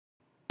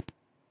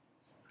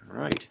All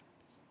right.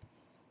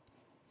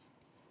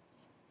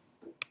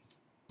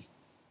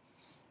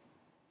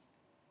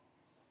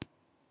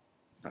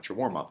 That's your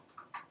warm-up.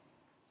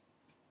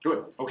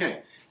 Good.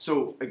 Okay.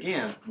 So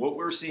again, what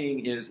we're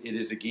seeing is it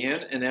is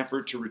again an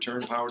effort to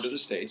return power to the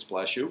states.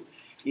 Bless you.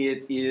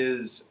 It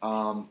is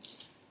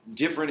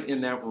different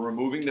in that we're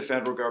removing the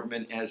federal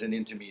government as an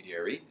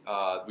intermediary.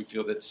 We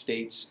feel that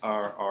states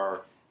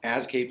are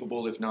as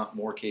capable, if not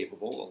more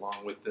capable,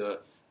 along with the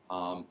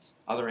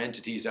other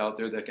entities out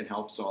there that can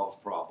help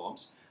solve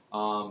problems.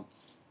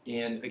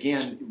 And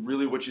again,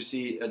 really what you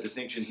see a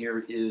distinction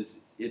here is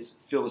it's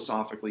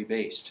philosophically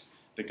based.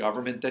 The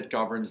government that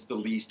governs the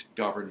least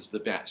governs the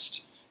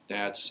best.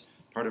 That's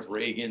part of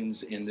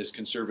Reagan's and this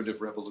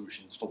conservative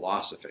revolution's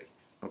philosophy.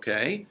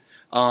 Okay?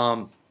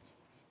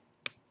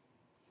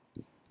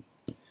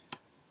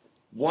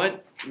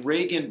 What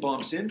Reagan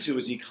bumps into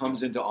as he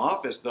comes into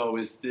office, though,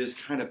 is this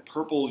kind of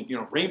purple,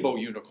 rainbow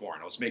unicorn.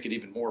 Let's make it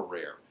even more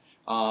rare.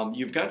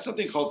 You've got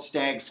something called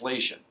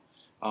stagflation.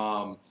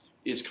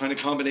 It's kind of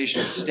a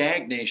combination of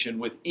stagnation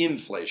with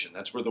inflation.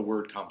 That's where the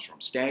word comes from,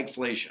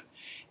 stagflation.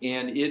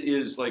 And it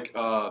is like,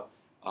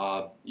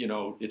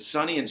 it's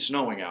sunny and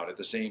snowing out at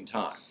the same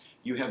time.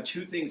 You have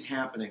two things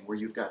happening where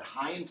you've got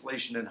high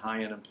inflation and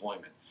high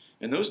unemployment.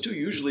 And those two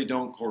usually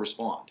don't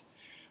correspond.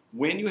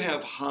 When you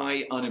have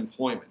high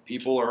unemployment,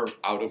 people are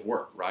out of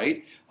work,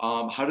 right?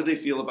 How do they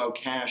feel about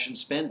cash and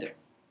spending?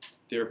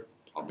 They're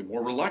probably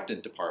more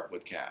reluctant to part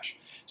with cash.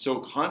 So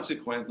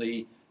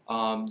consequently,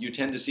 you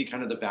tend to see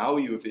kind of the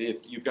value if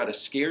you've got a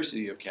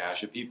scarcity of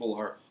cash, if people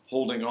are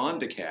holding on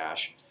to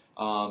cash,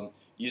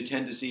 you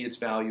tend to see its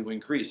value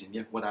increase. And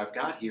yet what I've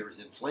got here is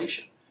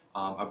inflation.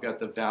 I've got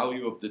the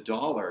value of the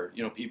dollar.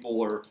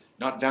 People are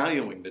not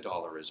valuing the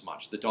dollar as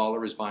much. The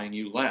dollar is buying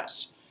you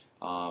less.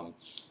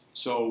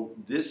 So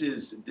this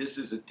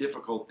is a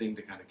difficult thing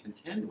to kind of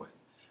contend with.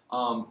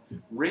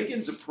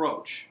 Reagan's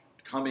approach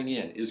coming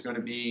in is going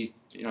to be,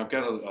 I've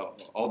got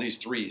all these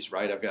threes,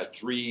 right? I've got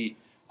three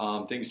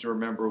things to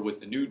remember with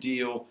the New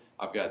Deal.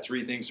 I've got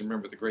three things to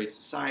remember with the Great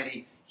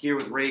Society. Here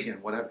with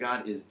Reagan, what I've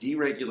got is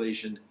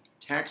deregulation,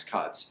 tax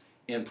cuts,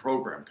 and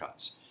program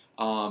cuts.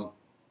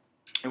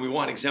 And we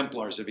want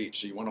exemplars of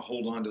each. So you want to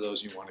hold on to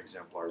those, you want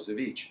exemplars of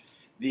each.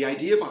 The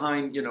idea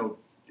behind,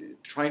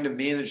 trying to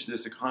manage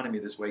this economy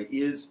this way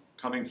is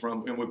coming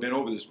from, and we've been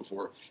over this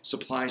before,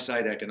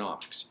 supply-side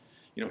economics.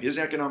 His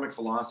economic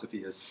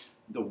philosophy is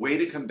the way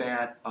to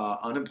combat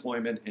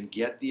unemployment and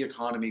get the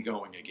economy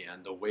going again,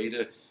 the way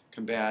to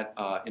combat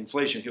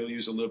inflation, he'll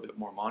use a little bit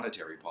more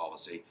monetary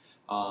policy,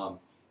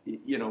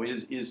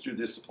 is through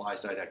this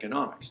supply-side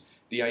economics.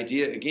 The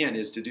idea, again,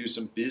 is to do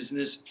some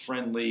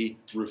business-friendly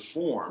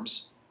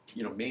reforms,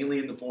 mainly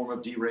in the form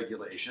of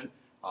deregulation,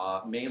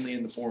 mainly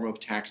in the form of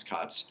tax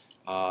cuts,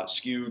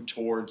 skewed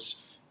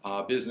towards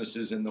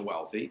businesses and the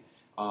wealthy.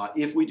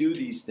 If we do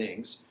these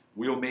things,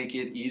 we'll make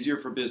it easier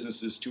for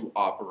businesses to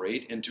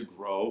operate and to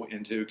grow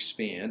and to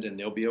expand, and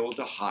they'll be able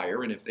to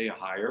hire, and if they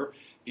hire,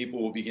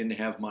 people will begin to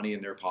have money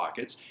in their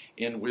pockets,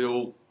 and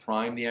we'll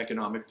prime the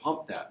economic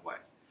pump that way.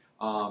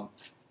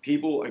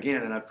 People,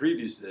 again, and I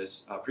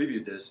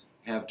previewed this,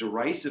 have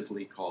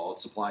derisively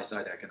called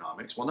supply-side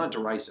economics. Well, not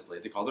derisively,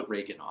 they call it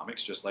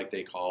Reaganomics, just like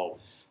they call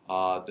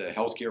the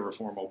healthcare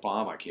reform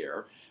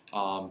Obamacare.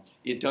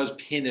 It does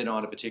pin it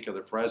on a particular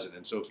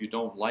president, so if you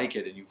don't like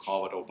it and you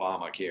call it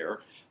Obamacare,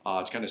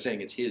 it's kind of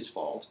saying it's his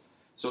fault.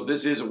 So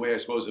this is a way, I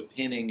suppose, of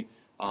pinning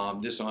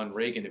this on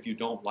Reagan if you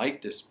don't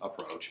like this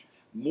approach.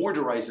 More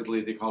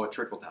derisively, they call it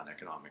trickle-down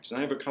economics. And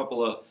I have a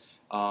couple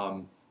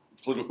of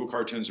political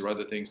cartoons or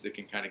other things that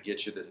can kind of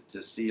get you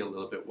to see a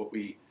little bit what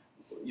we,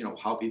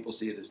 how people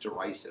see it as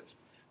derisive.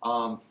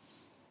 We'll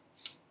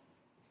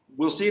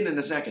see it in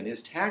a second.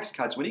 His tax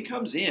cuts, when he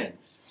comes in,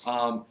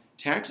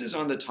 taxes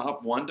on the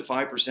top 1% to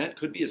 5%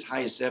 could be as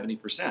high as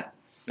 70%.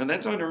 Now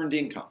that's on earned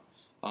income.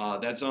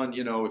 That's on,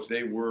 if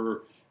they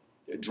were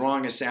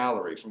drawing a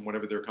salary from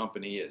whatever their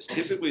company is.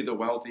 Typically the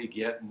wealthy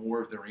get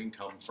more of their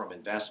income from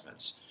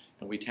investments.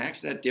 And we tax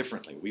that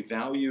differently. We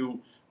value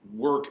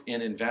work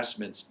and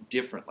investments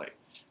differently.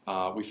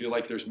 We feel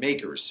like there's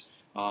makers,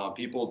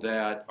 people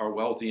that are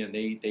wealthy and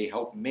they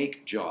help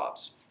make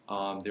jobs.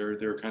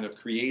 They're kind of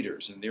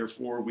creators, and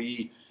therefore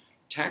we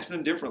tax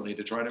them differently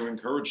to try to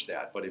encourage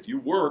that. But if you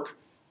work,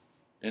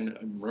 and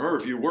remember,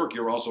 if you work,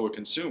 you're also a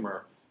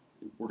consumer,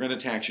 we're going to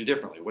tax you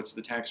differently. What's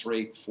the tax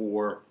rate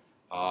for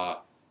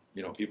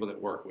people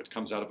that work? What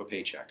comes out of a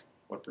paycheck?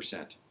 What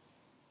percent?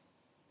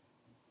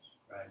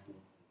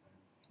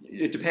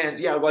 It depends.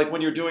 Yeah, like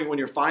when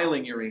you're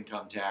filing your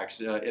income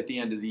tax at the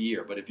end of the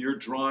year. But if you're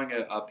drawing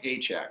a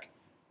paycheck,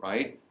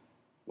 right?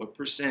 What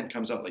percent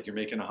comes out? Like you're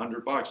making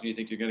 $100 and you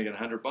think you're going to get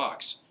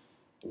 $100.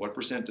 What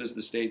percent does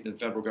the state and the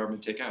federal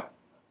government take out?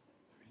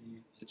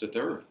 It's a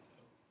third.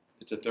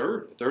 It's a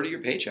third of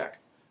your paycheck.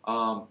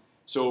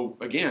 So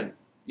again,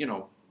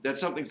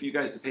 that's something for you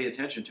guys to pay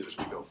attention to as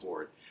we go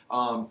forward.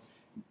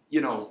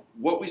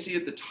 What we see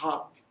at the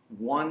top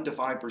 1% to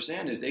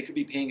 5% is they could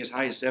be paying as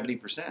high as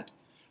 70%.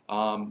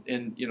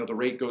 And the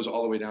rate goes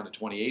all the way down to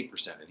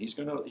 28%, and he's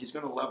going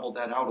to level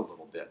that out a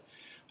little bit.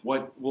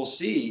 what we'll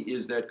see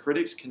is that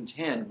critics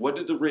contend, what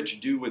do the rich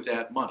do with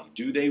that money?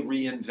 Do they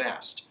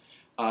reinvest?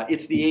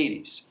 It's the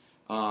 80s.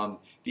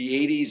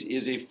 The 80s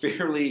is a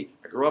fairly,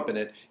 I grew up in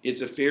it,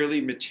 it's a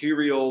fairly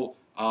material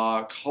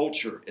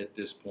culture at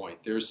this point.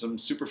 There's some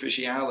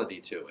superficiality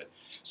to it.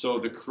 So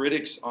the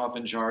critics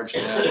often charge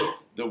that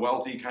the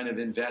wealthy kind of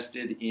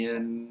invested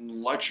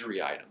in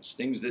luxury items,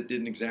 things that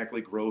didn't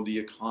exactly grow the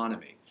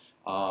economy.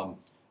 I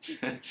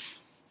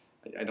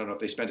don't know if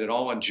they spent it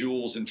all on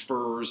jewels and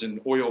furs and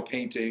oil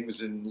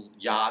paintings and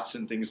yachts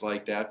and things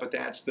like that, but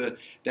that's the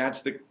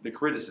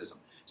criticism.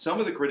 Some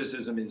of the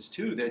criticism is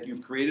too that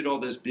you've created all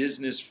this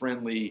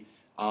business-friendly,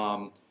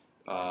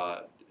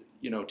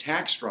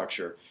 tax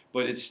structure,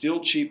 but it's still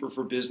cheaper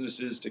for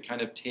businesses to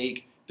kind of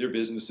take their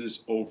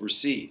businesses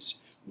overseas,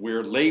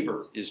 where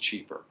labor is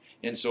cheaper.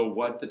 And so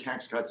what the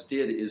tax cuts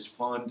did is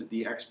fund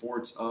the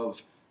exports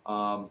of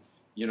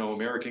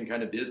American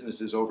kind of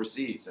businesses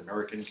overseas,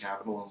 American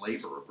capital and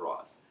labor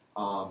abroad.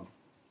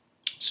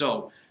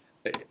 So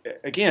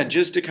again,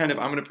 just to kind of,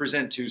 I'm going to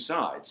present two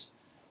sides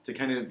to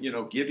kind of,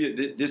 give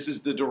you, this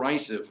is the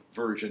derisive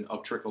version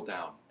of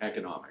trickle-down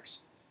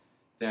economics.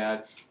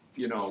 That,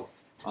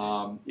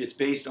 it's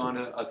based on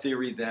a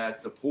theory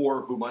that the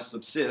poor who must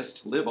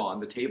subsist, live on,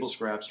 the table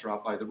scraps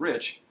dropped by the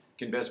rich,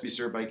 can best be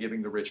served by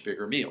giving the rich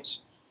bigger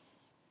meals.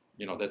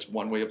 That's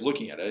one way of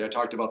looking at it. I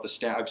talked about the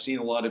stack. I've seen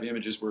a lot of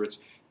images where it's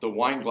the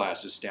wine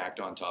glasses stacked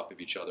on top of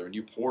each other, and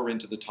you pour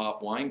into the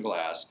top wine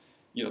glass.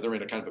 They're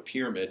in a kind of a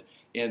pyramid,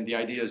 and the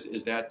idea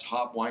is that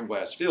top wine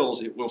glass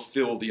fills, it will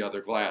fill the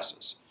other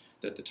glasses.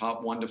 That the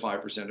top 1 to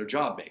 5% are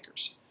job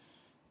makers.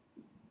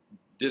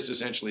 This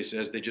essentially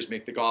says they just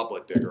make the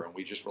goblet bigger, and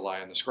we just rely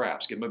on the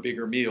scraps. Give them a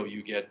bigger meal,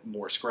 you get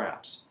more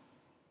scraps,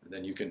 and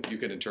then you can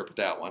interpret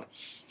that one.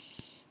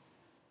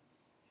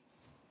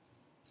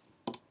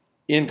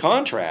 In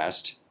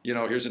contrast,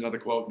 here's another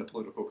quote in a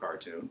political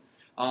cartoon.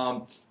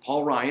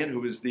 Paul Ryan,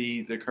 who is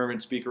the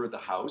current Speaker of the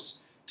House,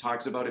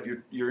 talks about if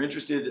you're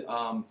interested,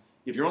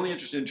 if you're only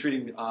interested in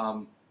treating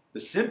the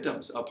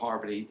symptoms of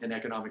poverty and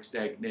economic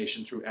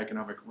stagnation through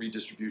economic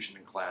redistribution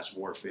and class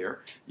warfare,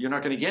 you're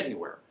not going to get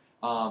anywhere.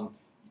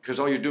 Because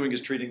all you're doing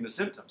is treating the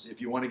symptoms.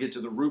 If you want to get to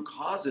the root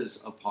causes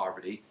of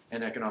poverty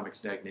and economic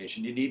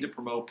stagnation, you need to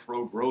promote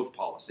pro-growth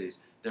policies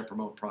that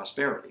promote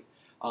prosperity.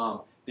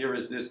 There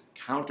is this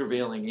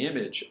countervailing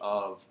image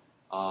of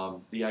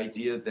the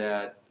idea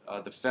that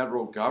the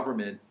federal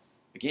government,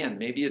 again,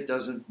 maybe it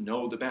doesn't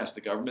know the best.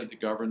 The government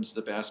that governs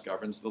the best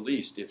governs the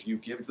least. If you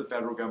give the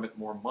federal government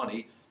more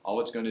money, all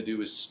it's going to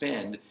do is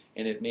spend,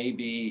 and it may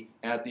be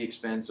at the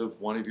expense of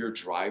one of your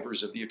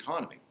drivers of the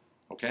economy.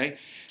 Okay,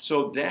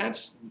 so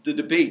that's the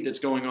debate that's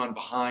going on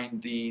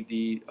behind we're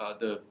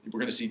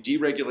going to see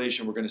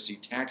deregulation, we're going to see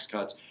tax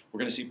cuts, we're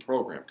going to see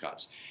program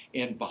cuts.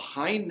 And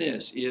behind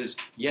this is,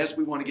 yes,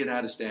 we want to get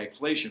out of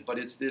stagflation, but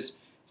it's this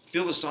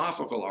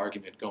philosophical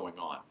argument going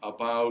on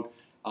about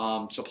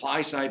supply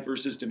side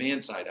versus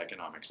demand side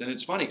economics. And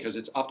it's funny because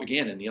it's up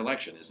again in the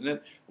election, isn't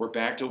it? We're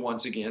back to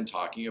once again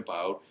talking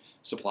about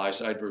supply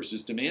side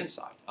versus demand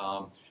side.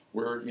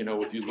 Where,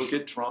 if you look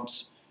at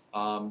Trump's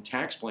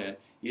tax plan,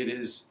 it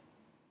is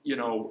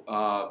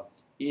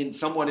in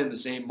somewhat in the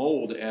same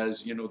mold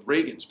as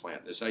Reagan's plan.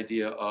 This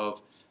idea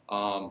of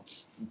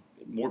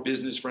more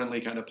business-friendly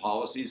kind of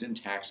policies and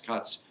tax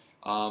cuts,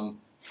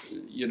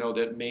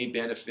 that may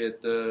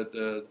benefit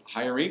the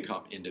higher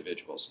income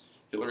individuals.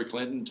 Hillary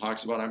Clinton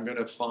talks about, I'm going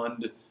to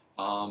fund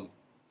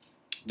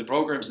the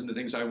programs and the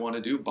things I want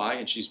to do by,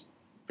 and she's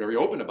very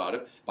open about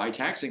it, by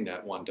taxing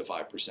that 1 to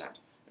 5%,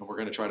 and we're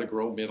going to try to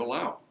grow middle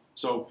out.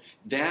 So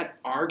that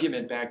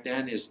argument back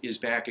then is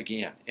back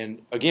again.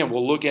 And again,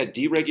 we'll look at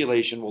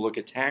deregulation, we'll look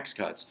at tax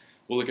cuts,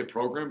 we'll look at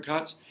program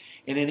cuts.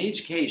 And in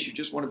each case, you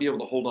just want to be able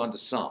to hold on to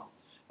some.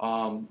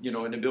 An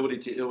ability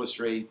to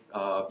illustrate,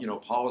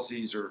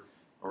 policies or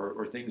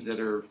things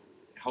that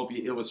help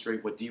you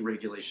illustrate what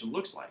deregulation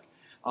looks like.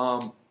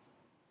 I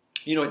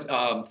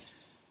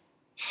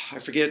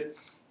forget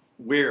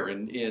where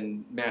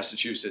in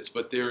Massachusetts,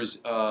 but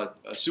there's a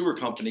sewer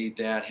company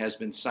that has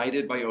been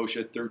cited by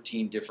OSHA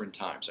 13 different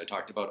times. I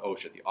talked about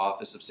OSHA, the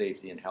Office of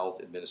Safety and Health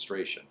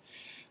Administration.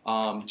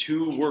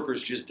 2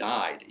 workers just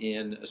died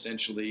in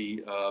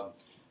essentially,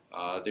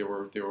 they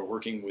were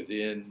working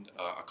within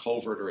a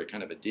culvert or a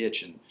kind of a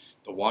ditch, and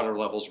the water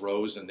levels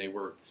rose, and they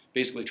were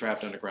basically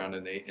trapped underground,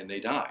 and they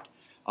died.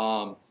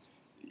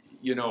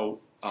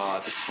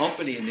 The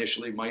company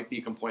initially might be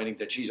complaining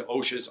that, geez,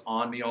 OSHA's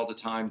on me all the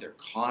time. Their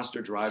costs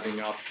are driving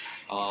up.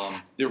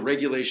 Their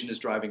regulation is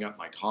driving up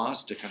my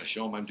costs to kind of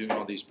show them I'm doing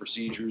all these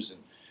procedures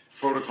and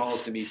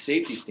protocols to meet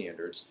safety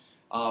standards.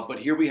 But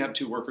here we have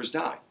 2 workers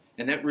die.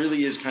 And that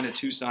really is kind of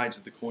 2 sides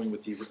of the coin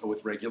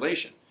with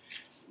regulation.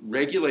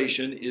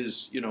 Regulation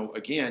is,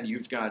 again,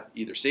 you've got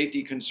either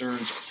safety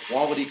concerns or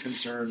quality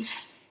concerns,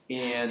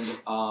 and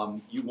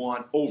you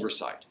want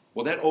oversight.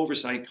 Well, that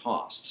oversight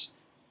costs.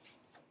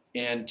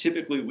 And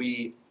typically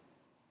we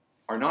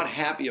are not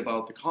happy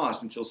about the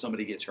cost until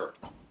somebody gets hurt.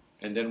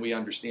 And then we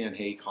understand,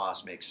 hey,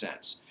 cost makes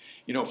sense.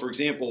 For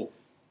example,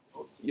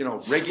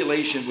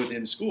 regulation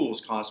within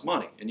schools costs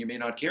money, and you may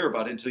not care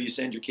about it until you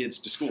send your kids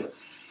to school,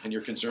 and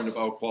you're concerned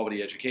about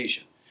quality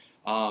education.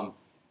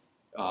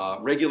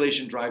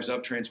 Regulation drives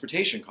up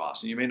transportation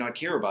costs, and you may not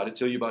care about it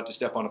until you're about to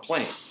step on a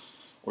plane,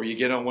 or you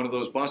get on one of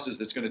those buses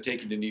that's going to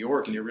take you to New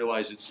York, and you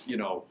realize it's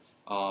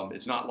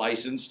it's not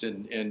licensed,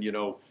 and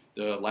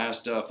the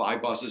last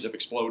 5 buses have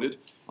exploded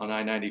on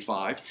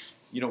I-95.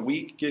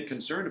 We get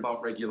concerned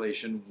about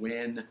regulation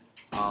when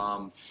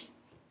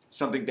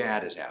something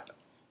bad has happened.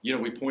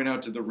 We point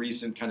out to the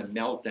recent kind of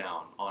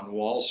meltdown on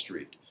Wall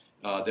Street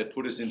that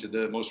put us into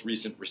the most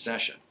recent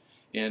recession,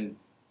 and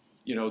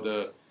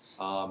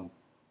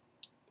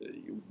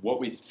what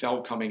we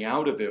felt coming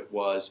out of it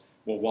was,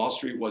 well, Wall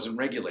Street wasn't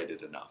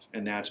regulated enough,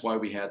 and that's why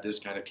we had this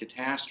kind of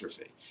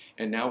catastrophe.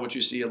 And now what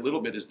you see a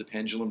little bit is the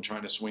pendulum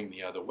trying to swing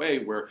the other way,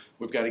 where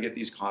we've got to get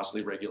these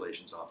costly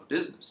regulations off of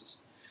businesses.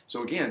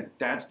 So again,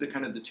 that's the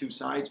kind of the 2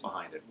 sides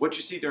behind it. What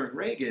you see during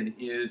Reagan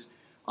is,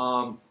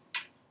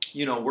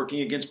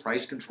 working against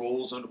price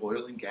controls on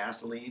oil and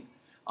gasoline,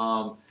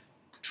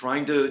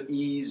 trying to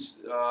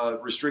ease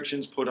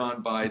restrictions put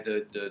on by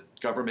the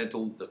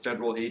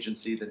federal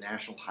agency, the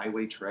National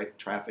Highway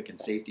Traffic and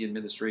Safety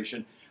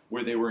Administration,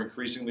 where they were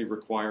increasingly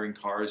requiring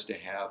cars to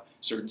have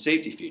certain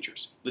safety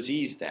features. Let's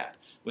ease that.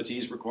 Let's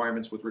ease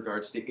requirements with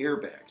regards to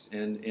airbags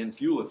and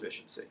fuel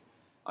efficiency.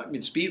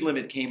 Speed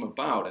limit came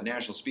about, a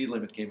national speed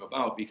limit came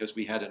about because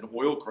we had an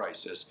oil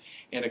crisis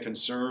and a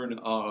concern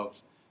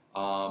of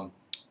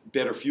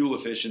better fuel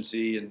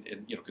efficiency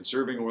and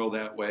conserving oil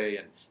that way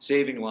and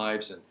saving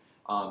lives. And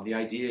the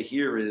idea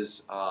here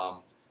is,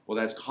 well,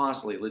 that's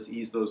costly. Let's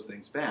ease those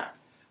things back.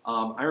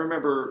 I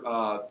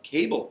remember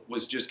cable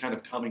was just kind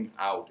of coming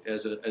out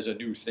as a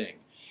new thing.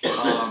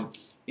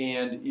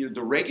 And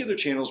the regular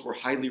channels were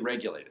highly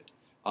regulated.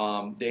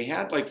 They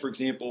had, like, for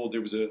example,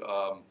 there was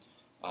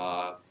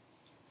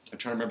I'm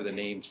trying to remember the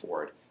name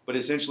for it, but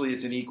essentially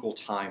it's an equal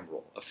time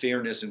rule, a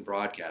fairness in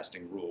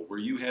broadcasting rule, where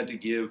you had to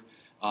give,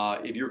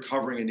 if you're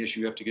covering an issue,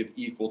 you have to give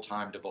equal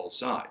time to both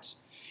sides.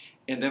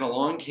 And then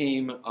along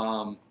came,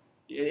 and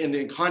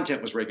then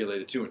content was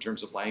regulated too in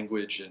terms of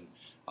language and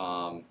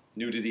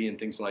nudity and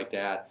things like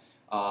that.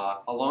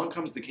 Along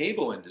comes the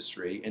cable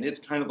industry, and it's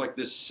kind of like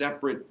this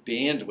separate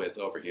bandwidth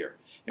over here.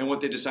 And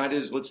what they decided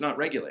is, let's not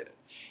regulate it.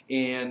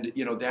 And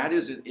that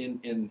is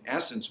in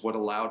essence what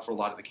allowed for a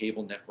lot of the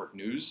cable network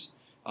news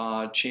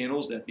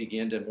channels that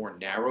began to more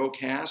narrow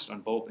cast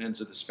on both ends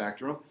of the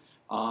spectrum.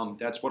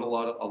 That's what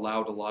allowed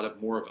a lot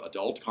of more of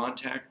adult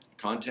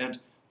content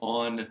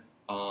on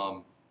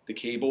the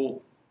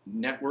cable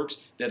networks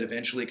that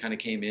eventually kind of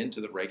came into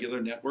the regular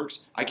networks.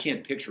 I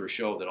can't picture a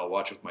show that I'll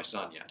watch with my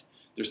son yet.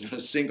 There's not a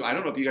single, I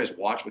don't know if you guys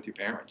watch with your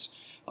parents,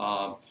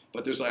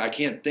 but there's I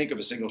can't think of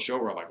a single show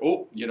where I'm like,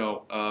 oh,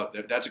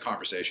 that's a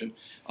conversation.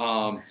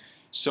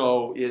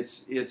 So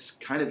it's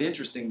kind of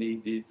interesting,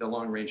 the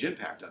long-range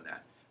impact on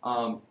that.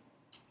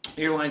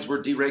 Airlines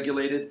were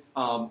deregulated.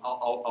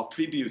 I'll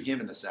preview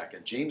him in a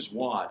second. James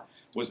Watt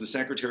was the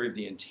Secretary of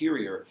the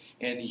Interior,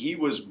 and he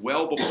was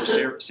well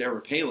before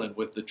Sarah Palin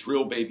with the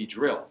drill baby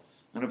drill.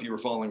 I don't know if you were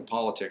following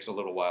politics a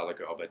little while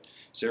ago, but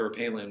Sarah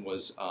Palin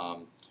was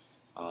John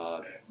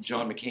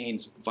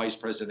McCain's vice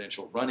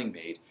presidential running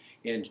mate,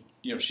 and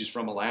she's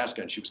from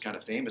Alaska, and she was kind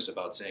of famous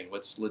about saying,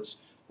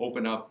 let's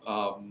open up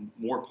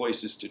more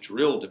places to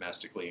drill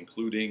domestically,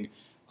 including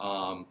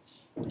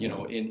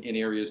in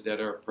areas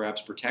that are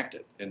perhaps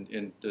protected.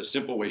 And the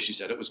simple way she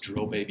said it was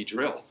drill, baby,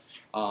 drill.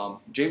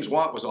 James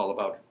Watt was all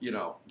about,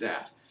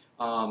 that.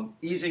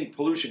 Easing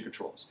pollution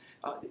controls.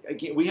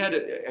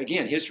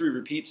 Again, history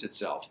repeats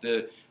itself.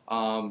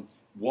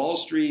 Wall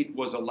Street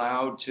was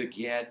allowed to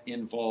get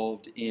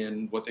involved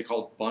in what they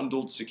called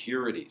bundled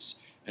securities,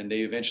 and they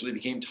eventually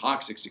became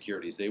toxic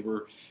securities. They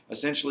were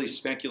essentially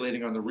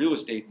speculating on the real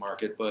estate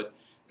market, but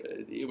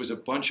it was a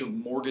bunch of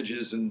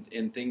mortgages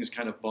and things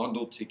kind of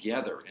bundled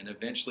together. And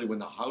eventually when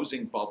the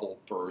housing bubble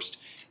burst,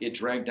 it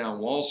dragged down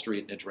Wall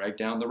Street and it dragged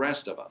down the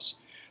rest of us.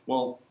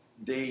 Well,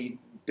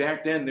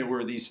 back then there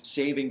were these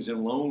savings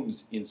and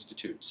loans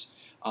institutes.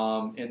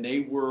 And they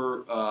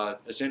were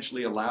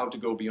essentially allowed to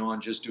go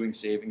beyond just doing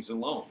savings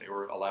and loan. They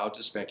were allowed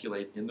to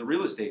speculate in the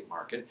real estate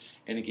market.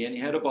 And again,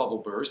 you had a bubble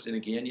burst. And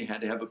again, you had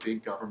to have a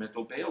big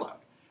governmental bailout.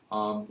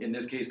 In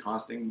this case,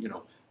 costing,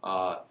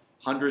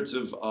 hundreds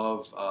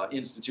of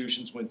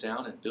institutions went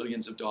down and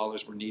billions of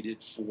dollars were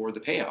needed for the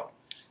payout.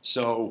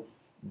 So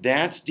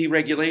that's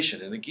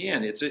deregulation. And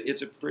again, it's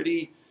a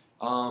pretty,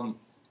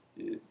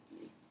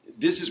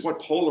 this is what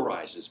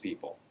polarizes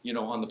people,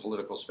 on the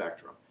political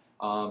spectrum.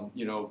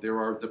 There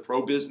are the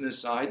pro-business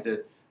side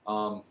that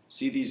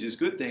see these as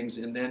good things,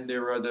 and then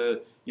there are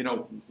the,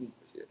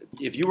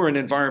 if you were an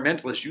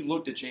environmentalist, you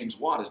looked at James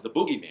Watt as the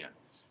boogeyman,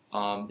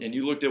 and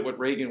you looked at what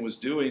Reagan was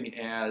doing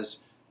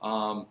as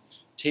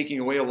taking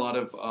away a lot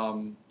of,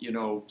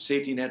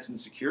 safety nets and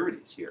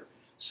securities here.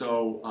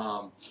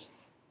 So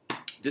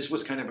this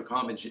was kind of a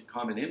common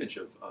image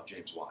of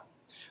James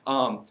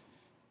Watt.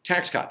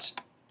 Tax cuts.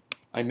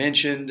 I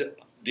mentioned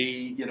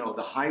the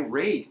high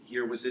rate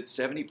here was at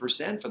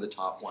 70% for the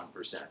top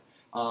 1%.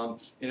 and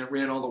it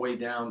ran all the way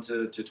down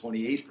to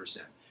 28%.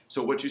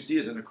 So what you see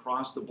is an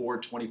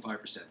across-the-board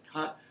 25%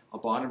 cut, a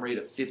bottom rate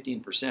of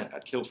 15%.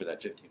 I'd kill for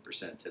that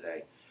 15%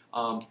 today.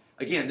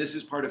 Again, this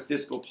is part of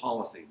fiscal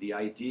policy. The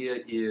idea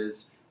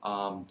is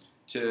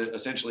to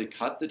essentially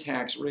cut the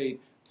tax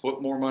rate,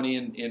 put more money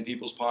in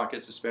people's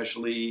pockets,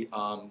 especially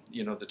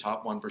the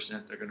top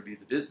 1%. They're going to be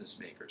the business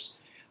makers,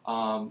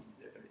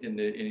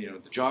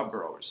 the job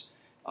growers.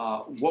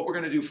 What we're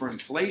going to do for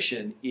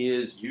inflation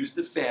is use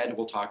the Fed.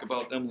 We'll talk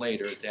about them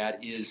later.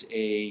 That is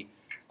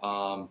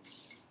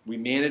we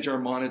manage our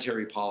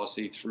monetary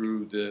policy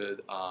through the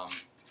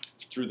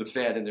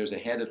Fed, and there's a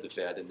head of the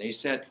Fed, and they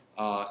set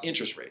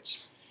interest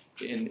rates.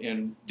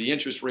 And the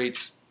interest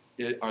rates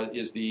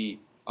is the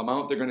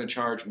amount they're going to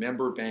charge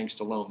member banks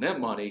to loan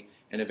them money,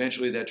 and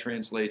eventually that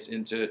translates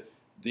into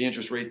the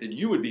interest rate that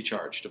you would be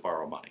charged to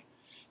borrow money.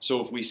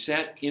 So if we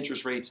set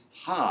interest rates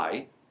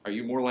high, are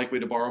you more likely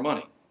to borrow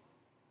money?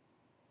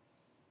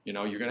 You're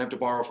going to have to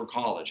borrow for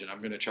college, and I'm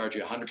going to charge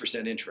you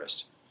 100%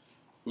 interest.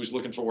 Who's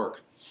looking for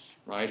work,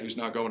 right? Who's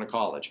not going to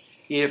college?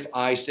 If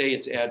I say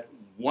it's at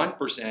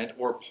 1%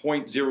 or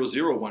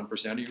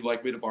 0.001%, are you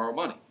likely to borrow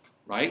money,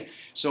 right?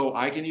 So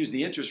I can use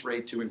the interest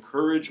rate to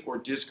encourage or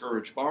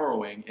discourage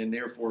borrowing, and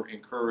therefore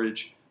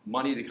encourage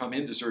money to come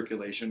into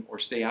circulation or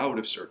stay out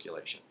of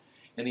circulation.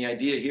 And the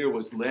idea here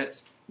was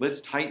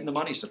let's tighten the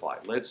money supply.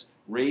 Let's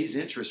raise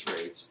interest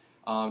rates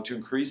to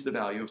increase the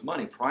value of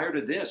money. Prior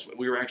to this,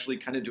 we were actually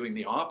kind of doing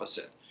the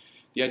opposite.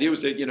 The idea was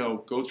to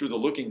go through the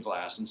looking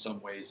glass in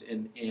some ways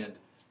and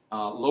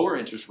lower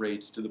interest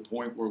rates to the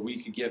point where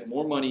we could get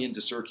more money into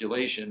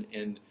circulation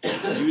and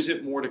use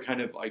it more to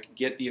kind of like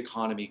get the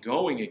economy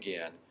going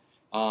again,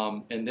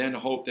 and then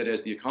hope that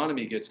as the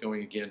economy gets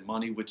going again,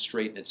 money would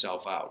straighten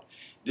itself out.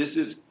 This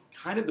is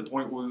kind of the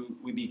point where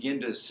we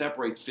begin to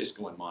separate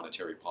fiscal and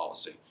monetary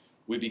policy.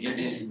 We begin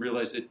to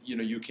realize that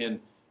you can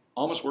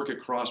almost work at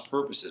cross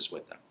purposes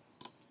with them.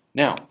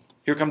 Now,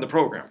 here come the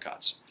program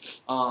cuts.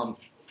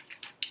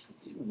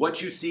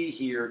 What you see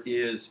here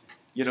is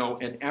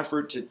an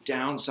effort to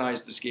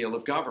downsize the scale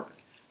of government.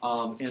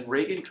 And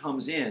Reagan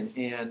comes in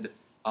and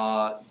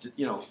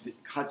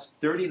cuts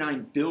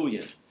 $39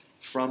 billion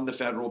from the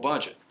federal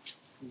budget,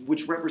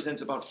 which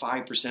represents about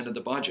 5% of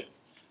the budget.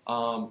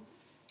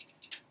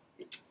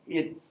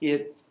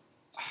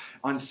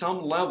 On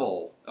some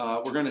level,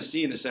 we're going to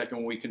see in a second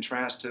when we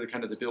contrast to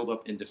kind of the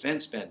buildup in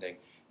defense spending,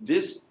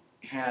 this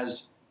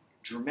has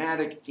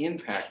dramatic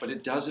impact, but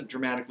it doesn't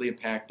dramatically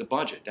impact the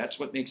budget. That's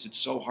what makes it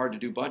so hard to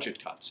do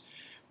budget cuts.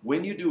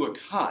 When you do a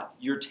cut,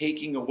 you're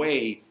taking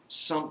away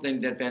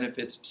something that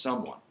benefits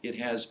someone. It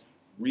has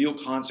real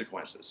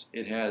consequences.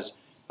 It has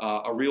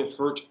a real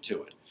hurt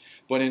to it.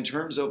 But in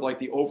terms of like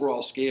the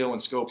overall scale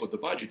and scope of the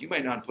budget, you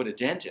might not put a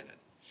dent in it.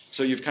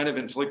 So you've kind of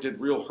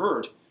inflicted real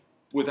hurt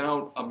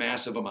without a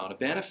massive amount of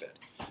benefit.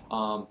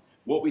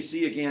 What we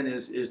see again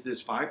is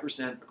this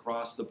 5%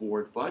 across the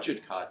board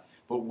budget cut,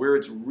 but where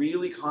it's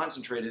really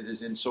concentrated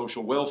is in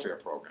social welfare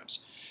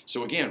programs.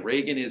 So again,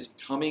 Reagan is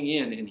coming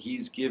in and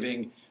he's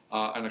giving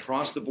an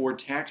across-the-board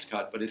tax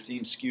cut, but it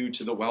seems skewed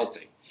to the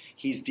wealthy.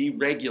 He's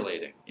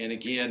deregulating, and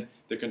again,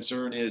 the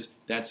concern is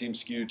that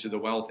seems skewed to the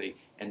wealthy.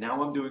 And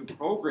now I'm doing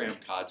program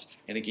cuts,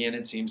 and again,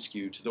 it seems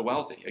skewed to the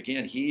wealthy.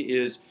 Again, he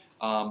is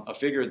a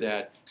figure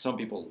that some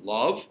people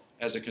love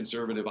as a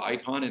conservative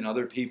icon, and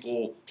other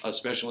people,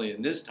 especially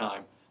in this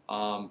time,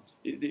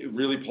 it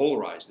really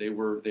polarized. They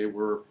were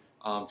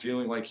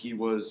feeling like he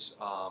was,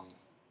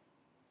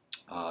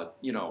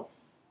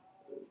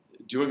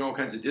 doing all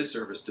kinds of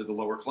disservice to the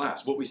lower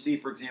class. What we see,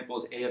 for example,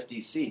 is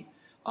AFDC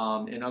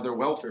and other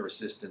welfare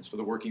assistance for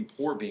the working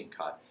poor being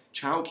cut,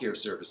 child care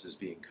services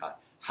being cut,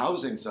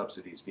 housing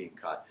subsidies being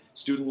cut,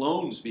 student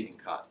loans being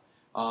cut.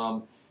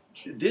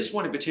 This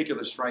one in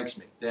particular strikes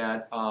me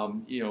that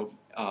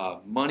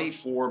money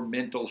for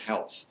mental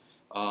health,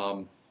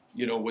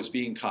 was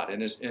being cut,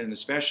 and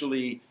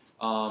especially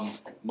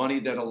money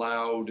that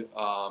allowed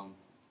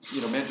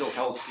mental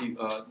health.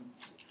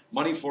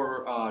 Money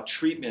for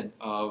treatment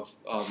of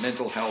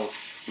mental health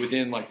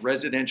within like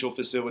residential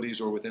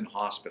facilities or within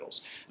hospitals.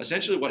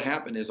 Essentially what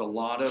happened is a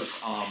lot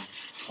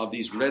of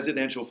these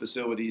residential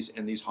facilities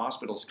and these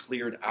hospitals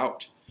cleared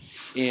out.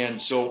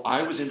 And so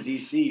I was in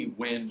DC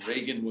when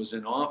Reagan was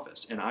in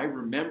office, and I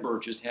remember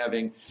just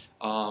having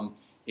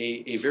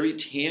a very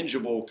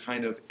tangible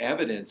kind of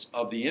evidence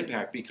of the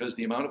impact, because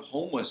the amount of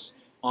homeless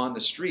on the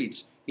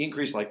streets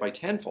increased like by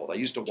tenfold. I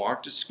used to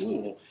walk to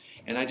school,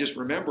 and I just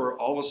remember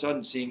all of a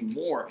sudden seeing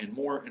more and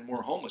more and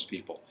more homeless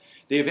people.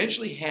 They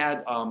eventually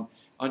had, on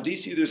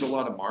DC there's a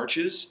lot of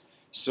marches.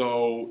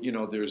 So,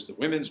 there's the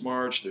Women's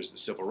March, there's the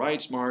Civil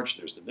Rights March,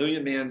 there's the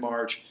Million Man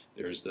March,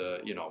 there's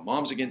the,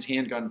 Moms Against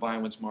Handgun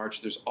Violence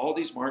March. There's all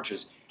these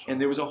marches. And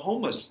there was a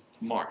homeless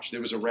march.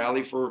 There was a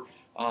rally for,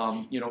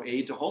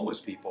 aid to homeless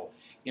people.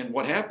 And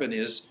what happened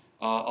is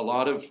a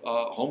lot of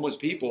homeless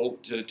people,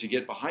 to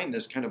get behind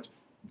this, kind of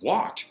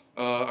walked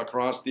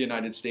across the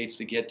United States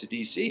to get to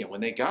D.C. And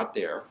when they got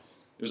there,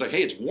 it was like,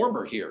 hey, it's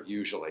warmer here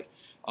usually.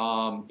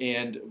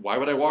 And why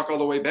would I walk all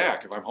the way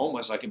back? If I'm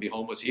homeless, I can be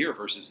homeless here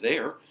versus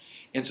there.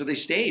 And so they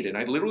stayed. And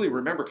I literally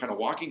remember kind of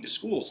walking to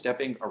school,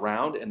 stepping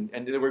around, and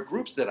there were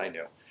groups that I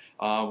knew.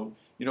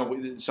 You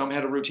know, some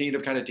had a routine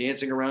of kind of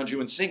dancing around you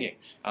and singing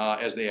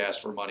as they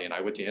asked for money. And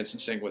I would dance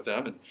and sing with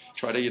them and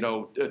try to, you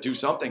know, do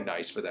something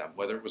nice for them,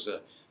 whether it was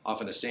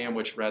often a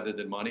sandwich rather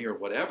than money or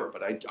whatever.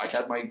 But I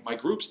had my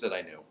groups that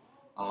I knew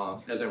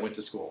as I went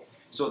to school.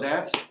 So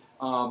that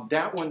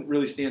one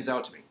really stands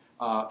out to me.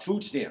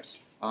 Food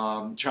stamps,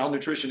 child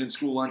nutrition and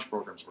school lunch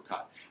programs were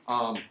cut.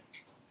 I'll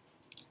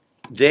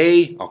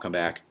come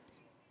back,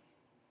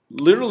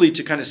 literally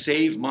to kind of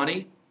save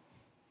money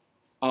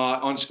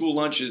on school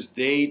lunches,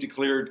 they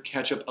declared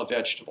ketchup a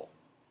vegetable.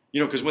 You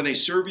know, because when they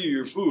serve you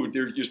your food,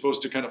 you're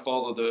supposed to kind of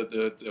follow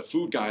the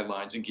food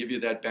guidelines and give you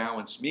that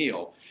balanced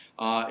meal.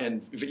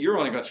 And you're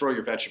only going to throw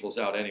your vegetables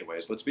out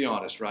anyways, let's be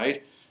honest,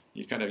 right?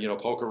 You kind of, you know,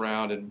 poke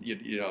around and,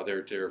 you know,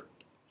 they're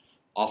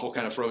awful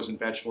kind of frozen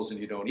vegetables and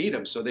you don't eat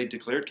them. So they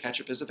declared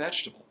ketchup as a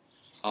vegetable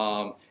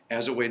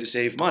as a way to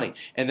save money.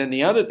 And then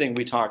the other thing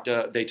they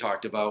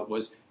talked about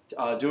was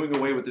doing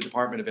away with the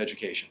Department of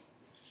Education.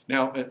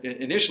 Now,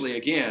 initially,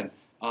 again,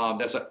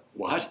 that's like,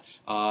 what?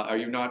 Are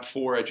you not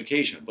for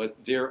education? But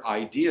their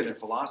idea, their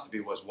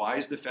philosophy was, why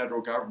is the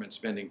federal government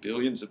spending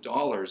billions of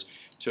dollars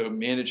to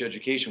manage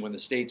education when the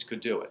states could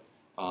do it?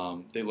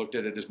 They looked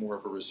at it as more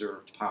of a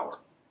reserved power.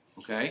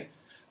 Okay?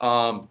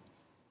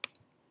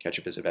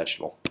 Ketchup is a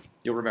vegetable.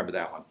 You'll remember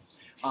that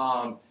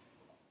one.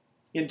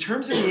 In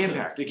terms of the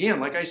impact, again,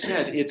 like I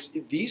said,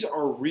 these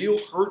are real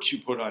hurts you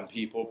put on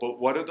people, but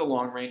what are the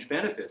long-range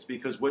benefits?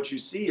 Because what you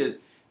see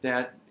is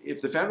that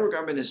if the federal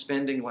government is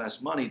spending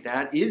less money,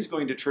 that is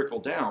going to trickle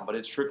down, but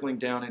it's trickling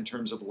down in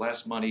terms of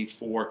less money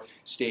for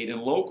state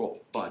and local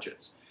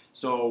budgets.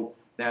 So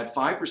that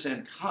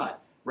 5%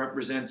 cut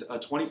represents a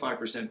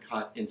 25%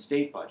 cut in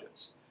state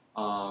budgets.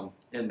 And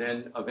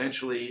then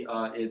eventually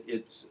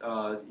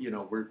you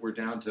know, we're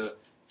down to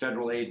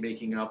federal aid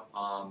making up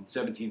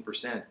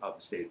 17% of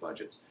the state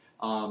budgets.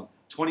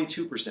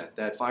 22%,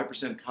 that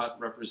 5% cut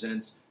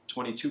represents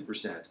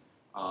 22%.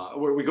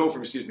 We go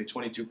from,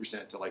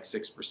 22% to like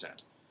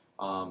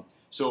 6%.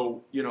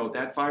 So, you know,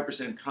 that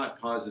 5% cut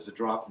causes a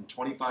drop from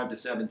 25 to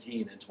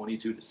 17 and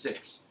 22 to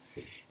 6.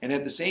 And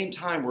at the same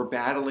time, we're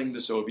battling the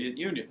Soviet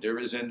Union.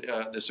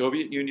 The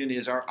Soviet Union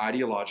is our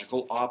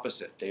ideological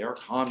opposite. They are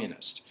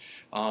communist.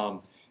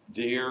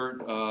 They're,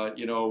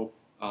 you know,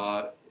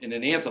 an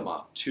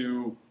anathema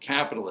to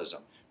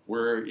capitalism,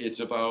 where it's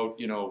about,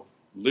 you know,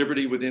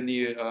 liberty within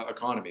the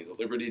economy, the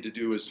liberty to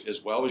do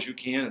as well as you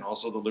can, and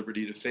also the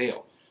liberty to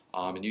fail.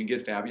 And you can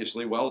get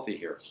fabulously wealthy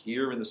here.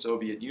 Here in the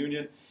Soviet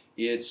Union,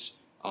 it's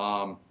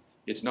not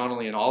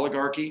only an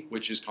oligarchy,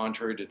 which is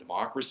contrary to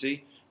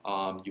democracy.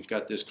 You've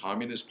got this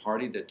communist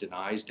party that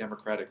denies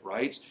democratic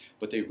rights,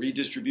 but they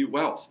redistribute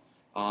wealth.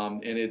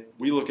 And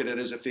we look at it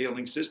as a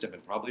failing system,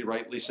 and probably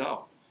rightly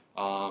so.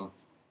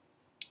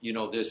 You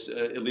know, this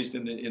at least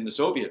in the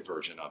Soviet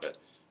version of it.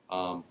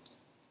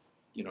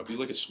 You know, if you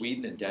look at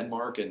Sweden and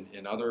Denmark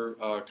and other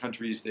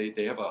countries,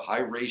 they have a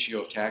high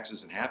ratio of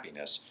taxes and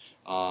happiness.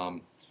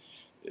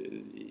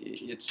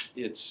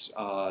 It's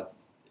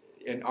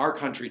in our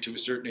country to a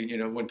certain, you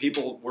know, when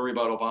people worry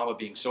about Obama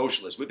being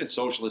socialist, we've been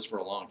socialists for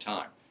a long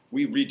time.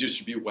 We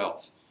redistribute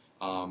wealth.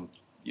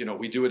 You know,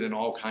 we do it in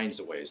all kinds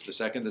of ways. The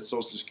second that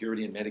Social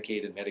Security and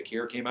Medicaid and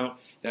Medicare came out,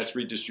 that's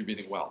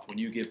redistributing wealth. When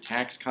you give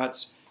tax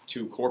cuts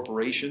to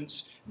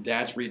corporations,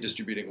 that's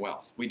redistributing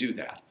wealth. We do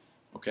that.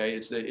 Okay,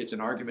 it's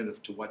an argument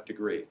of to what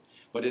degree.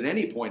 But at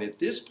any point, at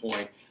this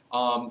point,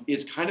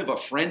 it's kind of a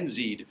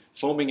frenzied,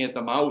 foaming at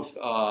the mouth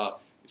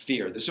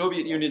fear. The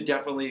Soviet Union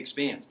definitely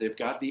expands. They've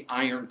got the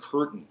Iron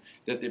Curtain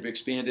that they've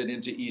expanded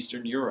into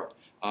Eastern Europe.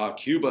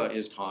 Cuba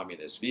is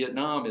communist.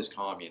 Vietnam is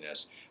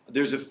communist.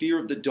 There's a fear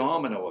of the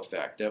domino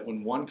effect, that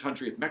when one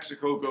country, if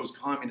Mexico goes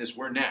communist,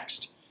 we're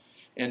next.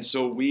 And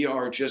so we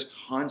are just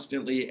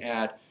constantly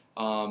at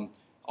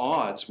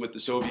odds with the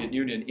Soviet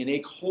Union in a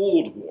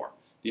Cold War.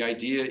 The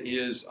idea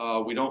is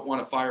we don't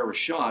want to fire a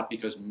shot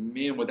because,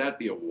 man, would that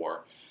be a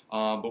war.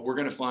 But we're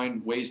going to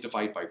find ways to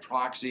fight by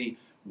proxy,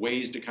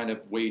 ways to kind of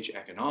wage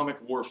economic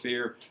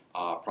warfare,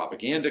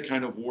 propaganda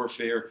kind of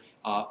warfare,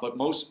 but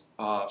most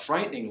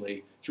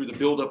frighteningly, through the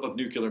buildup of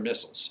nuclear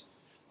missiles.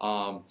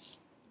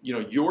 You know,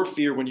 your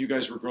fear when you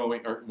guys were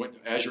growing, or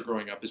as you're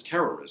growing up, is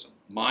terrorism.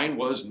 Mine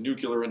was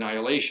nuclear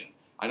annihilation.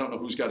 I don't know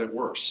who's got it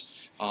worse.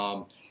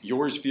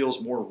 Yours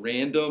feels more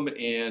random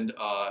and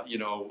you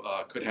know,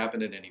 could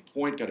happen at any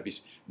point. Got to be.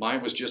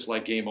 Mine was just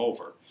like game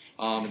over,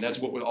 and that's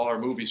what all our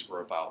movies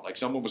were about. Like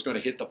someone was going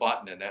to hit the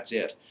button and that's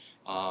it.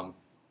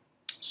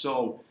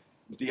 So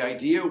the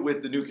idea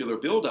with the nuclear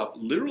buildup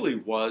literally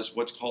was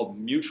what's called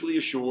mutually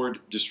assured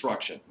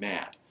destruction,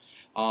 MAD.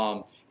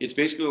 It's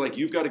basically like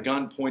you've got a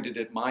gun pointed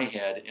at my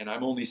head and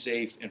I'm only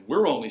safe, and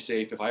we're only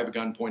safe if I have a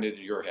gun pointed at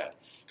your head.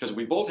 Because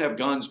we both have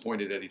guns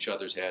pointed at each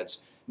other's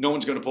heads, no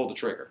one's going to pull the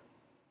trigger,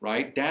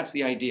 right? That's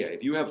the idea.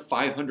 If you have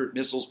 500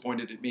 missiles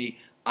pointed at me,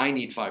 I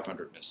need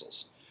 500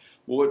 missiles.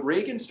 Well, what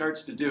Reagan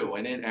starts to do,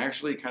 and it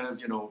actually kind of,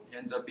 you know,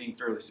 ends up being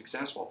fairly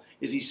successful,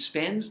 is he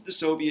spends the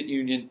Soviet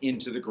Union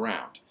into the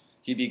ground.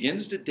 He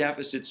begins to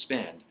deficit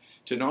spend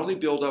to not only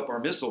build up our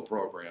missile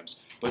programs,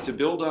 but to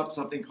build up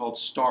something called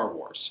Star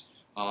Wars,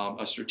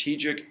 a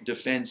strategic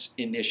defense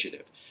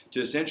initiative, to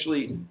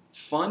essentially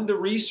fund the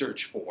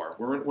research for,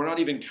 we're not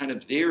even kind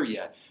of there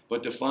yet,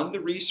 but to fund the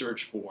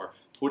research for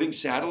putting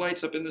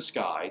satellites up in the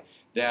sky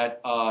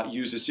that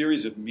use a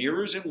series of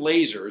mirrors and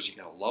lasers, you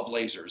gotta love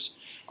lasers,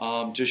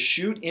 to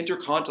shoot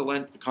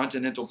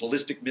intercontinental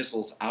ballistic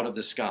missiles out of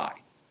the sky.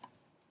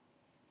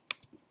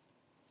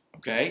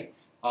 Okay?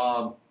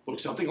 Look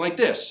something like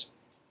this.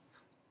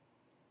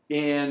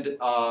 And,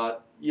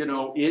 you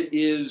know, it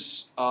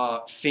is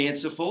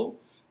fanciful.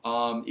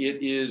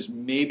 It is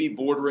maybe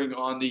bordering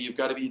on the, you've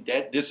got to be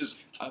dead. This is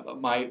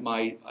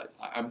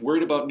I'm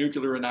worried about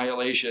nuclear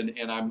annihilation,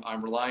 and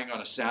I'm relying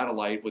on a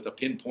satellite with a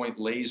pinpoint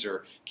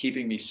laser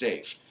keeping me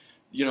safe.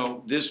 You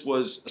know, this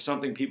was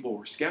something people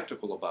were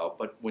skeptical about,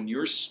 but when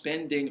you're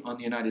spending on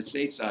the United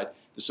States side,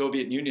 the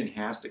Soviet Union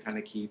has to kind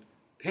of keep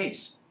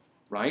pace,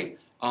 right?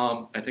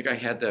 I think I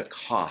had the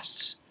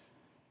costs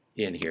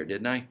in here,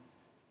 didn't I?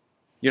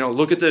 You know,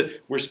 look at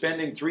we're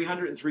spending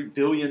 $303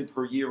 billion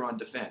per year on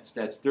defense.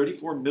 That's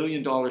 $34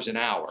 million an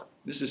hour.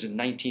 This is in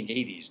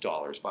 1980s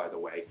dollars, by the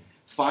way.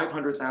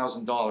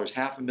 $500,000,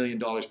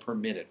 $500,000 per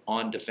minute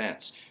on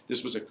defense.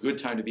 This was a good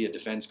time to be a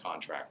defense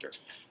contractor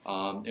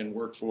and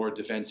work for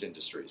defense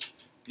industries.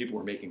 People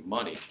were making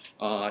money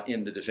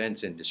in the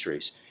defense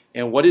industries.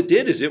 And what it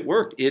did is it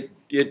worked.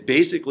 It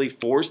basically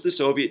forced the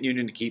Soviet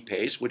Union to keep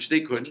pace, which they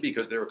couldn't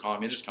because they're a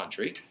communist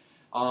country.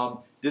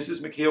 This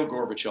is Mikhail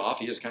Gorbachev.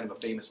 He has kind of a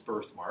famous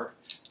birthmark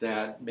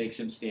that makes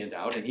him stand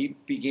out. And he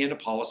began a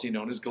policy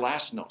known as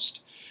glasnost,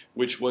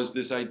 which was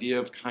this idea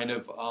of kind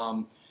of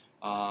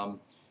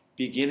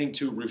beginning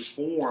to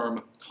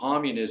reform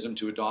communism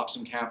to adopt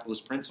some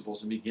capitalist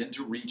principles and begin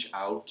to reach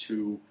out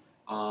to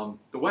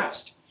the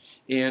West.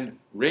 And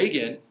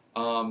Reagan,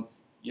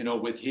 you know,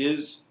 with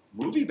his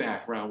movie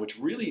background, which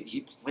really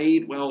he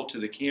played well to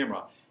the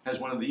camera, has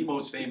one of the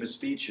most famous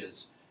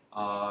speeches,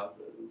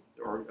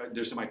 or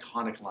there's some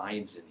iconic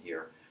lines in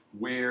here,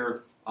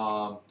 where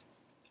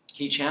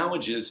he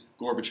challenges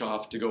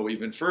Gorbachev to go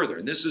even further.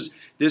 And this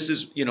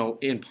is, you know,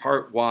 in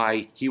part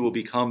why he will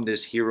become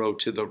this hero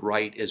to the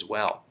right as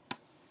well.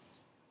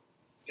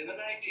 In the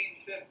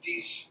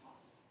 1950s,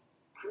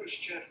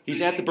 Khrushchev...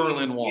 He's at the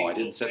Berlin Wall. I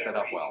didn't set that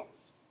up well.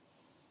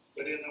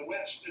 But in the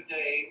West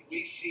today,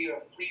 we see a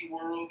free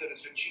world that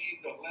has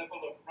achieved a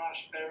level of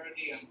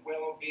prosperity and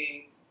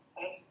well-being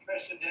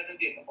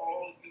unprecedented in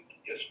all human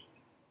history.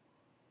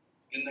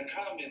 In the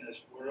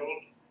communist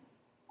world,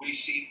 we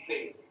see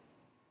failure.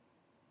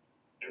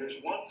 There is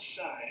one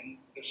sign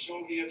the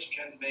Soviets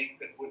can make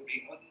that would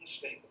be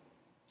unmistakable,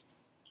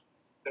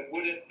 that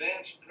would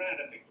advance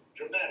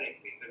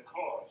dramatically the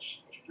cause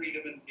of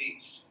freedom and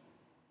peace.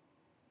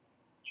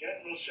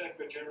 General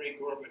Secretary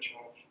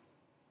Gorbachev,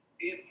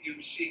 if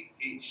you seek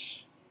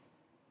peace,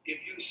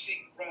 if you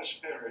seek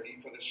prosperity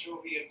for the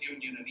Soviet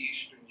Union and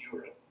Eastern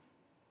Europe,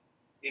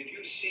 if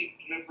you seek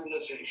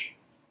liberalization,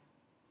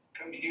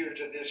 come here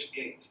to this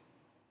gate.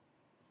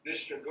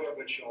 Mr.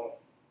 Gorbachev,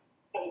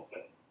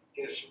 open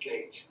this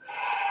gate.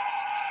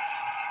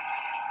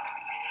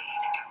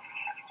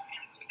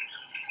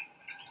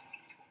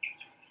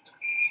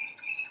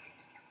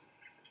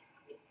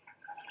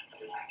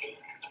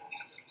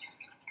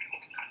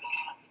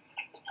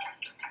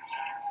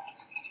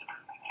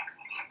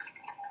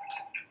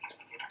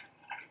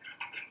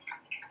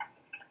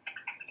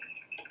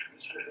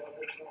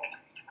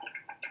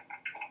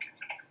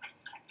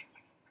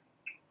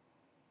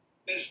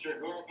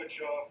 Mr.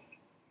 Gorbachev,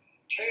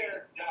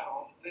 tear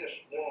down this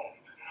wall.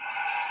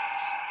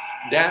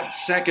 That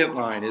second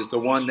line is the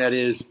one that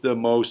is the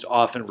most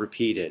often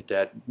repeated,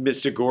 that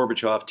Mr.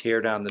 Gorbachev,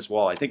 tear down this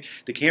wall. I think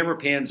the camera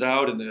pans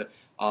out and the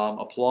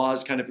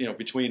applause kind of, you know,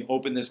 between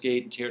open this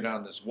gate and tear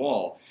down this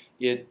wall,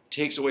 it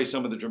takes away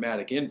some of the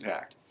dramatic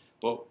impact.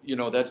 But, you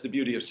know, that's the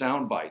beauty of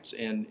sound bites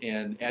and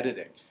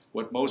editing.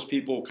 What most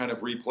people kind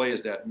of replay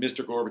is that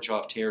Mr.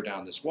 Gorbachev, tear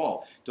down this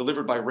wall,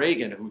 delivered by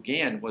Reagan, who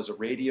again was a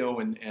radio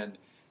and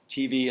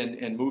TV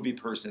and movie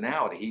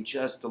personality. He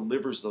just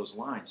delivers those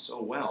lines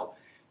so well.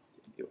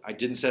 I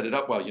didn't set it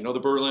up well. You know the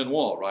Berlin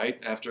Wall, right?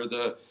 After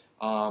the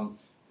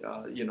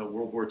you know,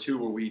 World War II,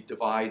 where we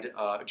divide,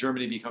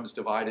 Germany becomes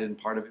divided, and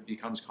part of it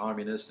becomes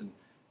communist, and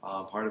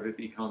part of it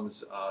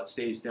becomes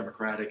stays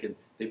democratic, and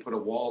they put a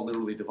wall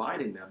literally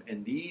dividing them.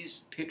 And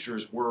these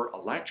pictures were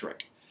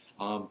electric.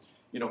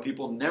 You know,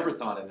 people never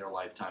thought in their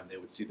lifetime they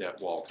would see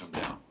that wall come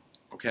down.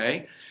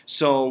 Okay,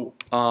 so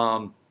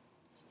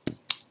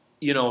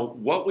you know,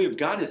 what we've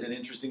got is an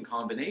interesting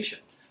combination.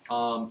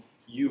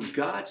 You've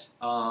got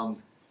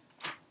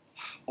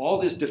all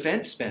this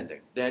defense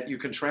spending that you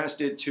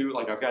contrasted to,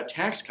 like, I've got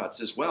tax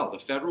cuts as well. The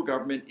federal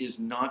government is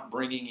not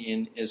bringing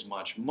in as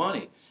much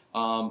money.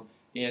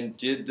 And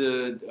did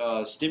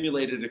the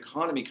stimulated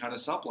economy kind of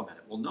supplement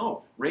it? Well,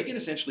 no. Reagan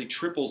essentially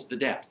triples the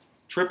debt,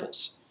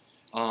 triples.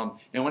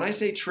 And when I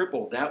say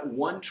triple, that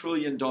 $1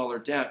 trillion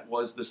debt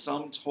was the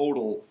sum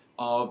total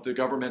of the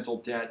governmental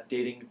debt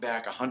dating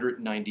back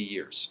 190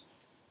 years.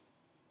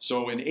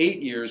 So in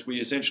 8 years, we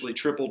essentially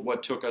tripled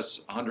what took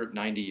us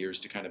 190 years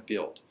to kind of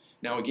build.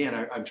 Now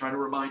again, I'm trying to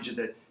remind you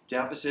that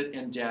deficit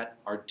and debt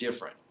are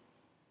different.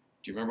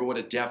 Do you remember what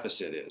a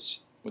deficit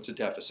is? What's a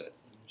deficit?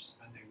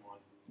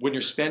 When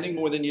you're spending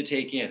more than you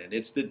take in, and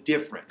it's the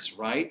difference,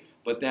 right?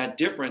 But that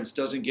difference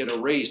doesn't get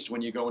erased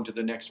when you go into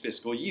the next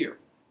fiscal year.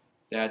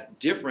 That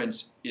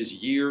difference is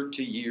year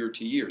to year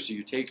to year. So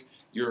you take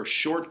your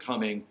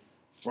shortcoming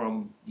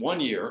from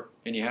one year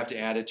and you have to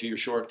add it to your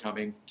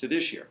shortcoming to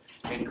this year.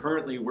 And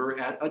currently we're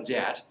at a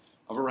debt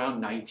of around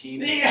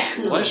 19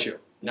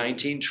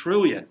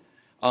 trillion.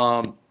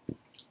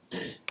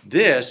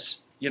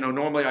 This,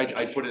 normally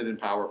I put it in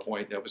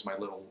PowerPoint. That was my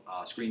little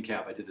screen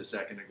cap I did a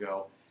second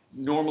ago.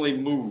 Normally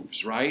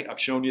moves, right? I've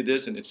shown you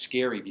this and it's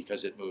scary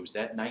because it moves.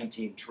 That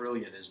 19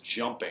 trillion is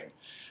jumping.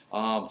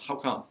 How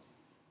come?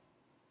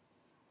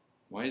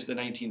 Why is the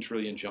 19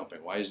 trillion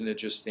jumping? Why isn't it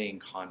just staying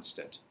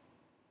constant?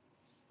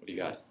 What do you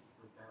got?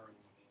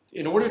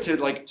 In order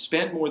to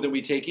spend more than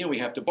we take in, we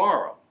have to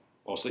borrow,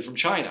 mostly from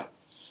China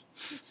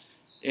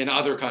and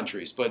other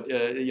countries. But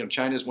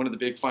China is one of the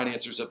big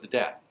financiers of the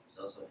debt. It's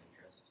also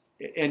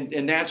interest.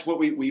 And that's what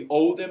we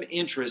owe them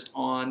interest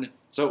on.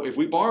 So if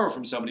we borrow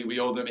from somebody, we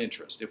owe them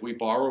interest. If we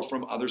borrow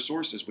from other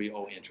sources, we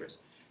owe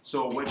interest.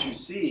 So what you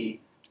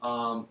see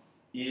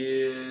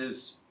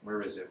is,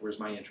 where is it? Where's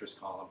my interest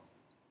column?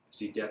 I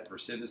see debt per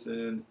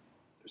citizen.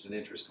 There's an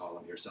interest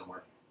column here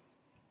somewhere.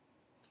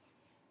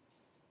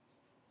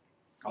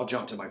 I'll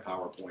jump to my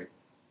PowerPoint.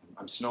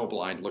 I'm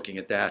snowblind looking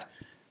at that.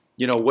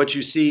 What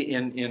you see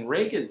in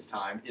Reagan's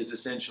time is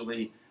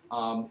essentially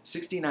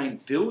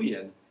 69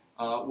 billion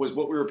was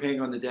what we were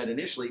paying on the debt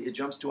initially. It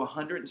jumps to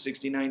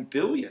 169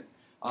 billion.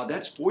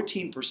 That's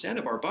 14%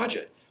 of our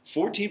budget.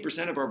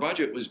 14% of our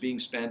budget was being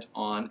spent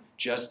on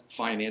just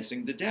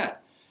financing the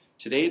debt.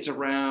 Today it's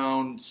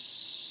around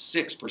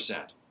 6%,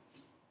 I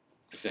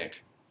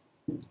think.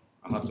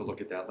 I'll have to look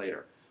at that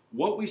later.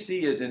 What we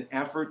see is an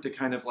effort to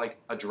kind of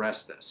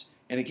address this.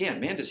 And again,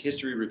 man, does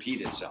history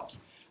repeat itself?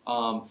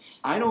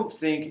 I don't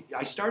think,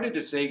 I started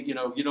to say, you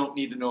don't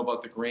need to know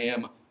about the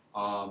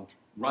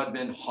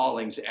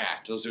Graham-Rudman-Hollings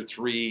Act. Those are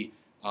three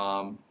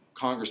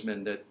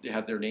congressmen that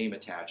have their name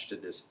attached to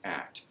this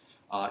act.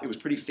 It was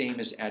pretty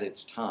famous at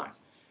its time.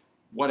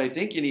 What I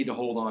think you need to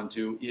hold on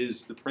to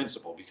is the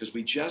principle, because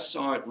we just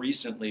saw it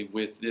recently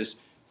with this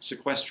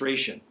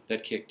sequestration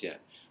that kicked in.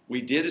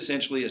 We did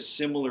essentially a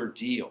similar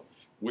deal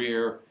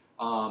where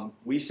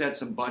we set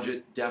some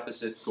budget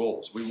deficit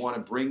goals. We want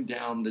to bring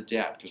down the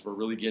debt because we're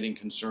really getting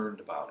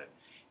concerned about it.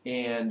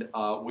 And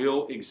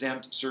we'll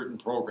exempt certain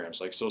programs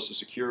like Social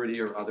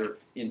Security or other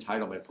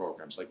entitlement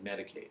programs like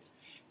Medicaid.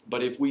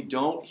 But if we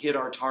don't hit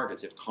our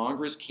targets, if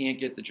Congress can't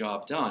get the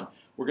job done,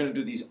 we're going to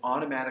do these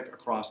automatic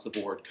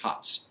across-the-board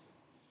cuts.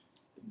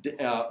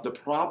 The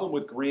problem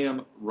with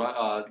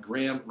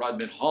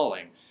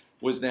Graham-Rudman-Holling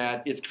was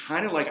that it's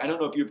kind of like, I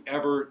don't know if you've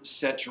ever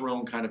set your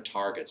own kind of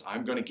targets.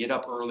 I'm going to get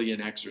up early and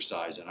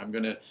exercise, and I'm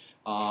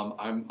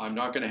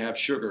not going to have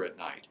sugar at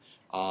night.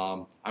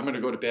 I'm going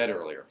to go to bed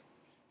earlier.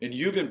 And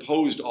you've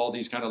imposed all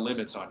these kind of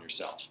limits on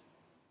yourself.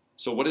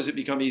 So what does it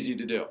become easy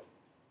to do?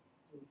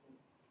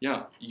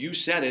 Yeah, you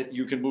said it,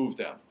 you can move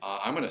them.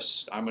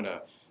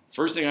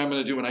 First thing I'm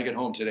going to do when I get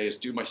home today is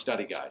do my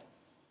study guide.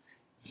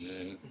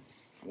 And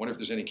I wonder if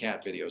there's any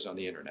cat videos on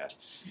the internet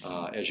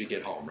as you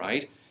get home,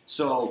 right?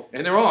 So,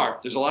 and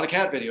there's a lot of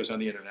cat videos on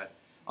the internet.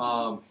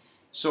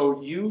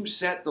 So you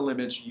set the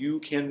limits, you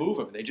can move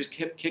them. They just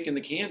kept kicking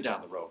the can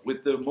down the road.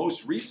 With the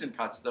most recent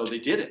cuts, though, they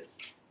did it.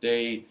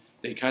 They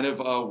kind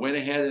of went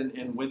ahead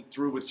and went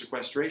through with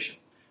sequestration.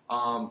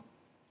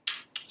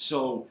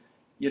 So,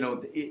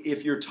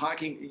 if you're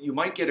talking, you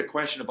might get a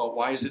question about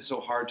why is it so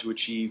hard to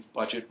achieve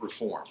budget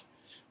reform?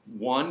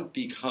 One,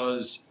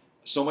 because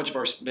so much of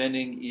our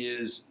spending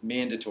is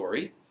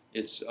mandatory.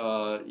 It's,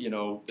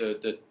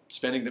 the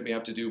spending that we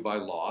have to do by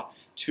law.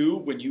 Two,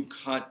 when you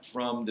cut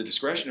from the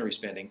discretionary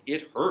spending,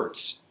 it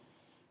hurts.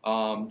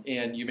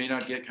 And you may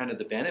not get kind of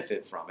the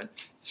benefit from it.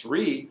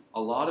 Three,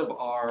 a lot of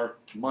our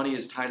money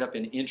is tied up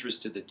in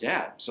interest to the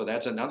debt. So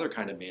that's another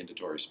kind of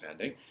mandatory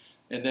spending.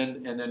 And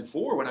then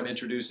four, what I'm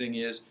introducing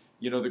is,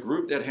 the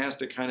group that has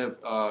to kind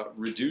of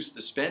reduce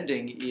the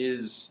spending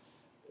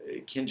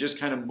can just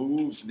kind of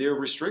move their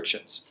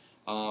restrictions.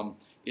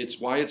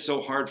 It's why it's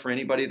so hard for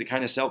anybody to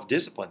kind of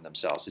self-discipline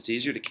themselves. It's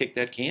easier to kick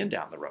that can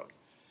down the road.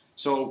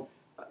 So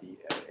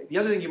the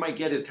other thing you might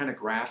get is kind of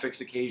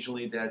graphics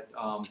occasionally that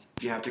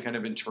you have to kind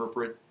of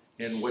interpret.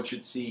 And what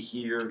you'd see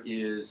here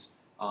is,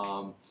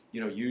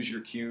 use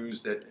your cues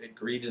that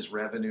green is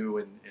revenue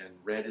and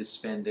red is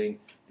spending.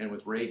 And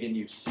with Reagan,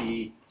 you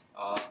see,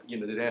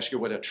 they'd ask you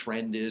what a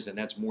trend is, and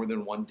that's more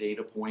than one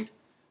data point.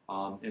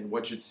 And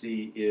what you'd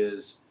see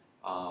is,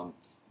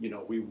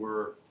 we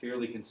were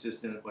fairly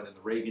consistent, but in the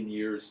Reagan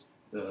years,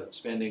 the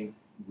spending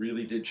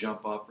really did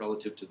jump up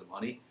relative to the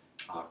money.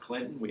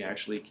 Clinton, we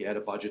actually had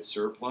a budget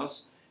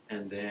surplus,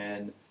 and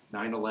then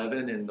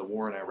 9/11 and the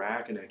war in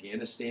Iraq and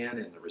Afghanistan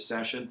and the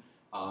recession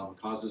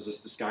causes us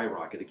to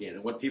skyrocket again.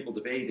 And what people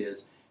debate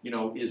is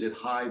it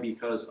high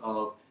because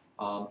of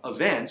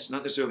events,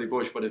 not necessarily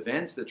Bush, but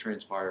events that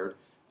transpired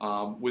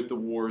with the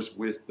wars,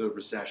 with the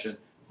recession,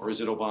 or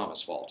is it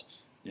Obama's fault?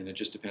 And it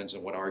just depends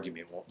on what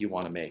argument you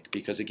want to make.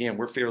 Because again,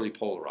 we're fairly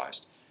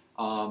polarized.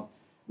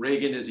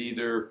 Reagan is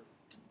either,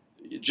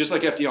 just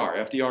like FDR.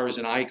 FDR is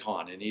an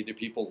icon, and either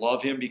people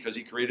love him because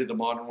he created the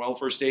modern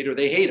welfare state, or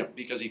they hate him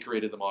because he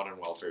created the modern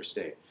welfare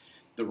state.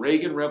 The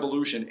Reagan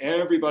Revolution,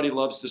 everybody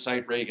loves to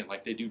cite Reagan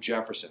like they do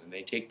Jefferson, and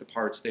they take the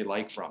parts they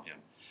like from him.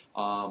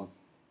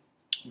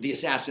 The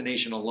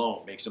assassination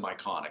alone makes him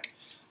iconic.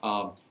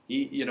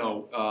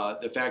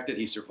 The fact that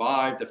he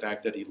survived, the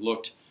fact that he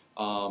looked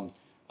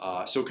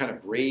so kind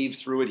of brave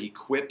through it. He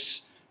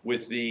quips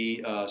with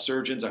the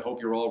surgeons, I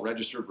hope you're all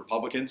registered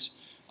Republicans.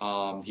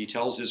 He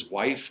tells his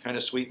wife kind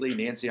of sweetly,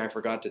 Nancy, I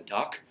forgot to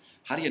duck.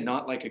 How do you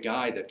not like a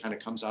guy that kind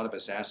of comes out of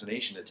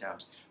assassination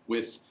attempts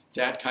with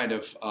that kind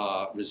of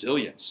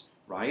resilience,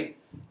 right?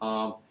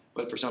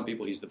 But for some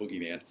people, he's the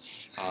boogeyman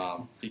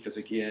because,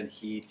 again,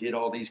 he did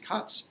all these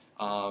cuts,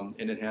 and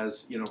it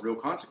has, real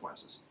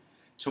consequences.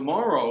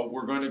 Tomorrow,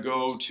 we're going to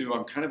go to,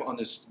 I'm kind of on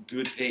this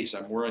good pace.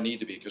 I'm where I need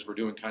to be because we're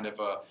doing kind of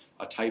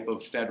a type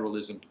of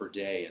federalism per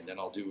day, and then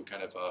I'll do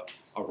kind of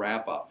a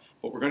wrap-up.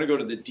 But we're going to go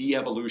to the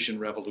de-evolution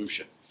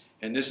revolution.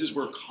 And this is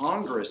where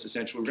Congress,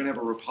 essentially, we're going to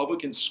have a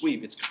Republican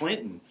sweep. It's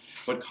Clinton,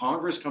 but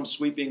Congress comes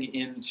sweeping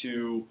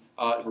into,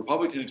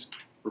 Republicans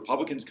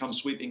come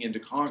sweeping into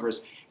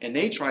Congress, and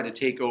they try to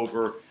take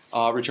over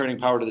returning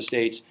power to the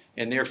states,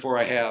 and therefore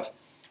I have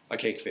a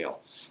cake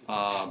fail,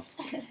 kind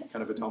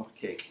of a dump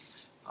cake.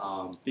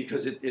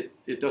 Because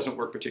it doesn't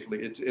work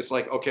particularly. It's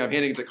like, okay, I'm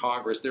handing it to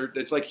Congress.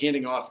 It's like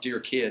handing off to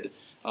your kid,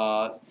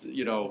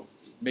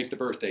 make the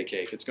birthday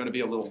cake. It's going to be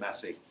a little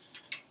messy,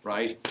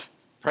 right?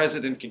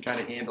 President can kind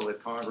of handle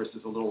it. Congress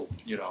is a little,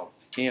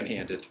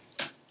 ham-handed.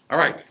 All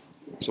right,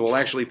 so we'll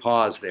actually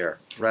pause there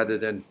rather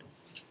than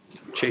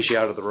chase you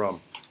out of the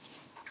room.